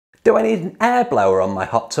Do I need an air blower on my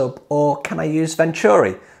hot tub, or can I use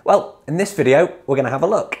Venturi? Well, in this video, we're going to have a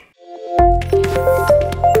look.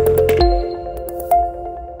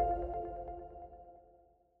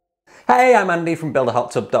 Hey, I'm Andy from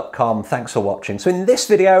build.tub.com. Thanks for watching. So in this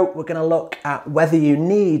video, we're going to look at whether you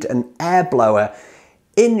need an air blower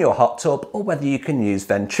in your hot tub or whether you can use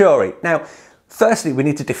Venturi. Now, firstly, we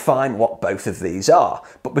need to define what both of these are.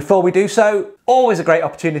 But before we do so, always a great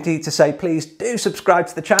opportunity to say, please do subscribe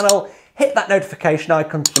to the channel, hit that notification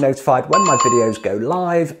icon to be notified when my videos go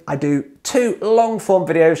live. I do 2 long form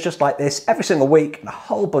videos just like this every single week and a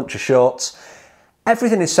whole bunch of shorts.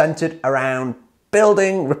 Everything is centered around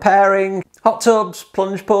building, repairing, hot tubs,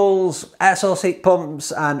 plunge pools, air source heat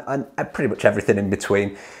pumps, and pretty much everything in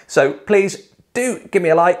between. So please do give me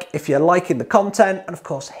a like if you're liking the content, and of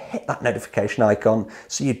course hit that notification icon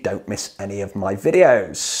so you don't miss any of my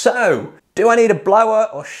videos. So, do I need a blower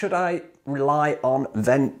or should I rely on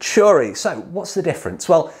Venturi? So what's the difference?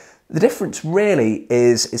 Well, the difference really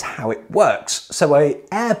is how it works. So an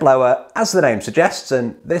air blower, as the name suggests,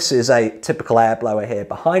 and this is a typical air blower here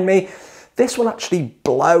behind me, this will actually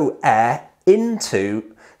blow air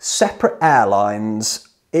into separate air lines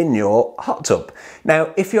in your hot tub.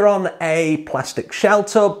 Now, if you're on a plastic shell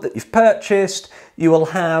tub that you've purchased, you will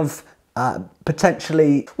have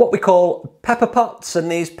potentially what we call pepper pots, and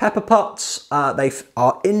these pepper pots, they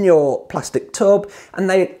are in your plastic tub and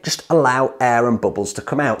they just allow air and bubbles to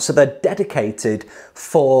come out. So they're dedicated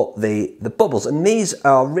for the bubbles, and these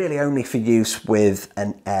are really only for use with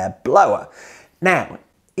an air blower. Now,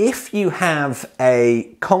 if you have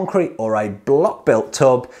a concrete or a block built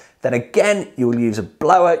tub, then again, you will use a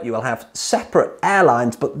blower. You will have separate air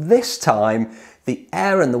lines, but this time the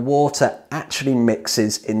air and the water actually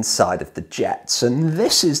mixes inside of the jets. And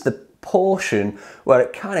this is the portion where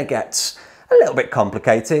it kind of gets a little bit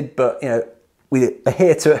complicated, but you know, we are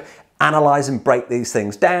here to analyze and break these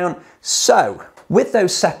things down. So with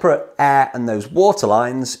those separate air and those water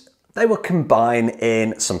lines, they will combine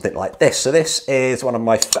in something like this. So this is one of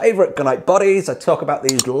my favorite Gunite Bodies. I talk about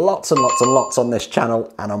these lots and lots and lots on this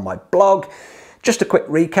channel and on my blog. Just a quick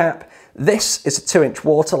recap. This is a 2-inch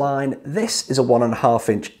water line. This is a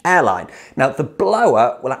 1.5-inch air line. Now the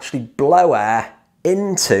blower will actually blow air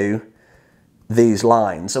into these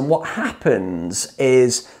lines. And what happens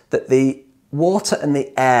is that the water and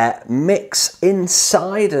the air mix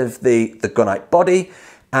inside of the Gunite body.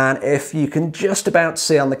 And if you can just about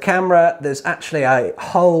see on the camera, there's actually a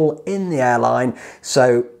hole in the airline.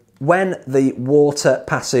 So when the water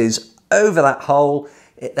passes over that hole,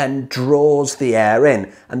 it then draws the air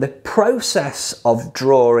in. And the process of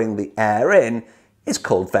drawing the air in is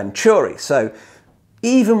called Venturi. So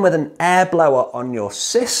even with an air blower on your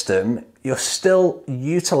system, you're still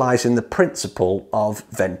utilizing the principle of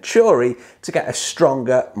Venturi to get a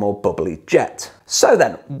stronger, more bubbly jet. So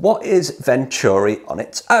then, what is Venturi on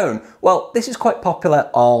its own? Well, this is quite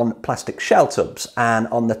popular on plastic shell tubs, and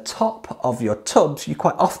on the top of your tubs, you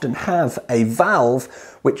quite often have a valve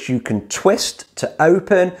which you can twist to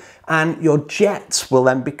open, and your jets will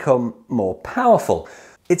then become more powerful.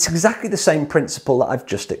 It's exactly the same principle that I've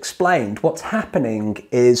just explained. What's happening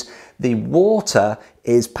is the water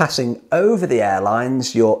is passing over the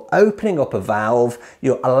airlines, you're opening up a valve,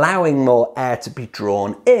 you're allowing more air to be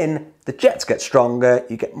drawn in, the jets get stronger,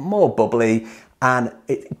 you get more bubbly, and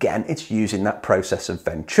again, it's using that process of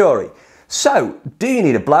Venturi. So, do you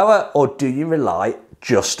need a blower or do you rely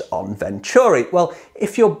just on Venturi? Well,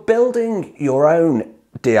 if you're building your own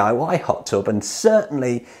DIY hot tub, and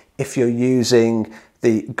certainly if you're using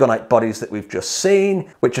the Gunite Bodies that we've just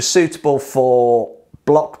seen, which are suitable for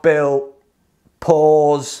block built,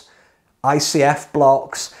 pours, ICF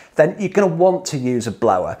blocks, then you're going to want to use a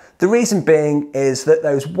blower. The reason being is that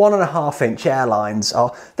those 1.5-inch air lines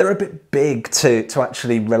they're a bit big to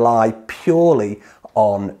actually rely purely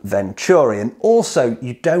on Venturi. And also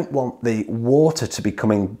you don't want the water to be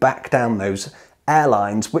coming back down those air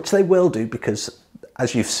lines, which they will do because,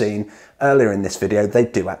 as you've seen earlier in this video, they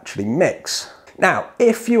do actually mix. Now,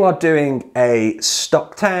 if you are doing a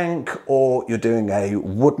stock tank or you're doing a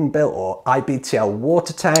wooden built or IBTL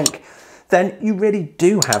water tank, then you really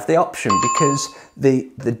do have the option because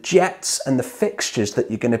the jets and the fixtures that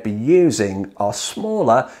you're going to be using are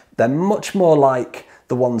smaller. They're much more like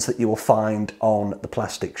the ones that you will find on the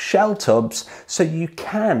plastic shell tubs, so you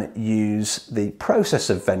can use the process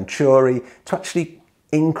of Venturi to actually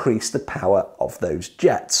increase the power of those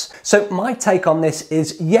jets. So my take on this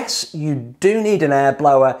is, yes, you do need an air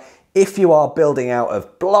blower if you are building out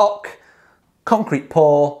of block, concrete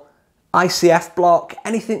pour, ICF block,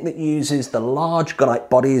 anything that uses the large Gunite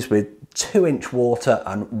bodies with 2-inch water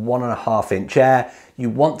and 1.5-inch air, you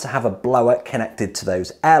want to have a blower connected to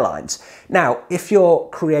those air lines. Now, if you're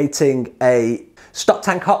creating a stock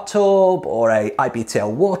tank hot tub or a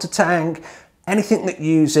IBTL water tank, anything that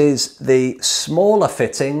uses the smaller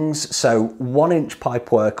fittings, so 1-inch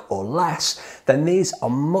pipework or less, then these are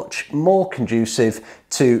much more conducive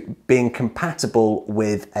to being compatible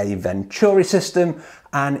with a Venturi system,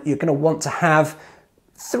 and you're going to want to have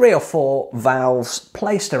 3 or 4 valves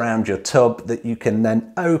placed around your tub that you can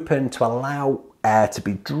then open to allow air to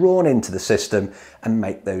be drawn into the system and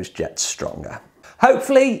make those jets stronger.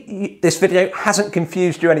 Hopefully this video hasn't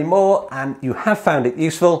confused you anymore and you have found it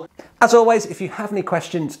useful. As always, if you have any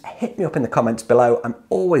questions, hit me up in the comments below. I'm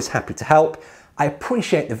always happy to help. I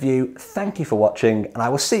appreciate the view. Thank you for watching, and I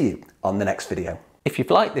will see you on the next video. If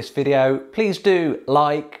you've liked this video, please do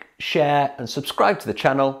like, share and subscribe to the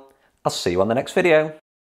channel. I'll see you on the next video.